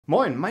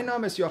Moin, mein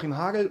Name ist Joachim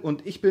Hagel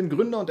und ich bin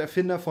Gründer und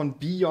Erfinder von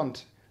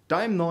Beyond,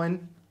 deinem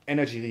neuen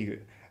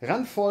Energy-Riegel.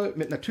 Randvoll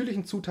mit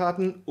natürlichen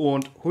Zutaten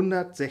und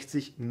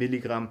 160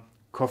 Milligramm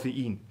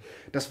Koffein.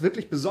 Das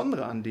wirklich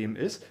Besondere an dem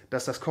ist,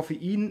 dass das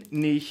Koffein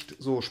nicht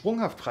so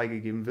sprunghaft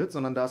freigegeben wird,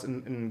 sondern da es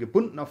in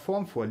gebundener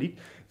Form vorliegt,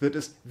 wird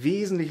es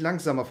wesentlich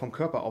langsamer vom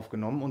Körper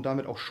aufgenommen und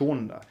damit auch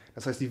schonender.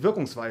 Das heißt, die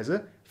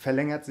Wirkungsweise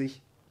verlängert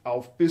sich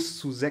auf bis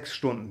zu 6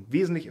 Stunden.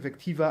 Wesentlich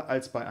effektiver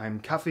als bei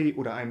einem Kaffee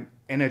oder einem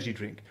Energy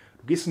Drink.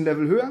 Du gehst ein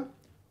Level höher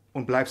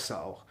und bleibst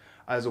da auch.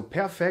 Also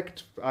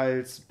perfekt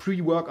als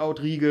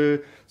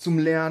Pre-Workout-Riegel zum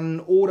Lernen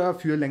oder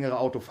für längere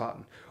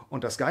Autofahrten.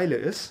 Und das Geile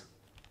ist,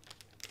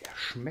 er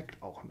schmeckt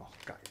auch noch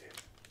geil.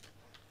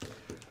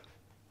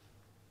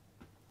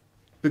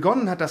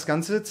 Begonnen hat das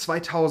Ganze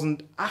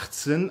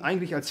 2018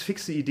 eigentlich als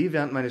fixe Idee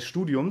während meines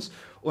Studiums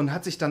und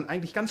hat sich dann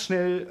eigentlich ganz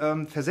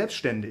schnell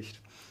verselbstständigt.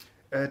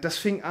 Das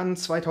fing an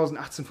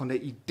 2018 von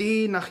der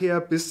Idee nachher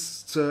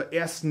bis zur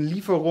ersten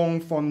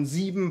Lieferung von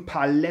 7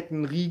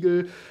 Paletten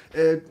Riegel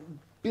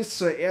bis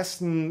zur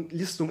ersten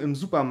Listung im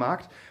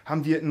Supermarkt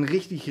haben wir einen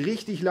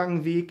richtig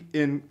langen Weg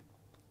in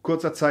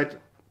kurzer Zeit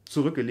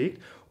zurückgelegt.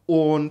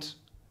 Und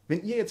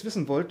wenn ihr jetzt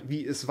wissen wollt,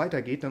 wie es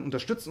weitergeht, dann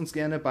unterstützt uns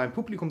gerne beim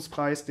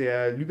Publikumspreis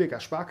der Lübeck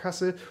AG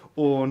Sparkasse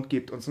und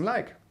gebt uns ein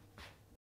Like.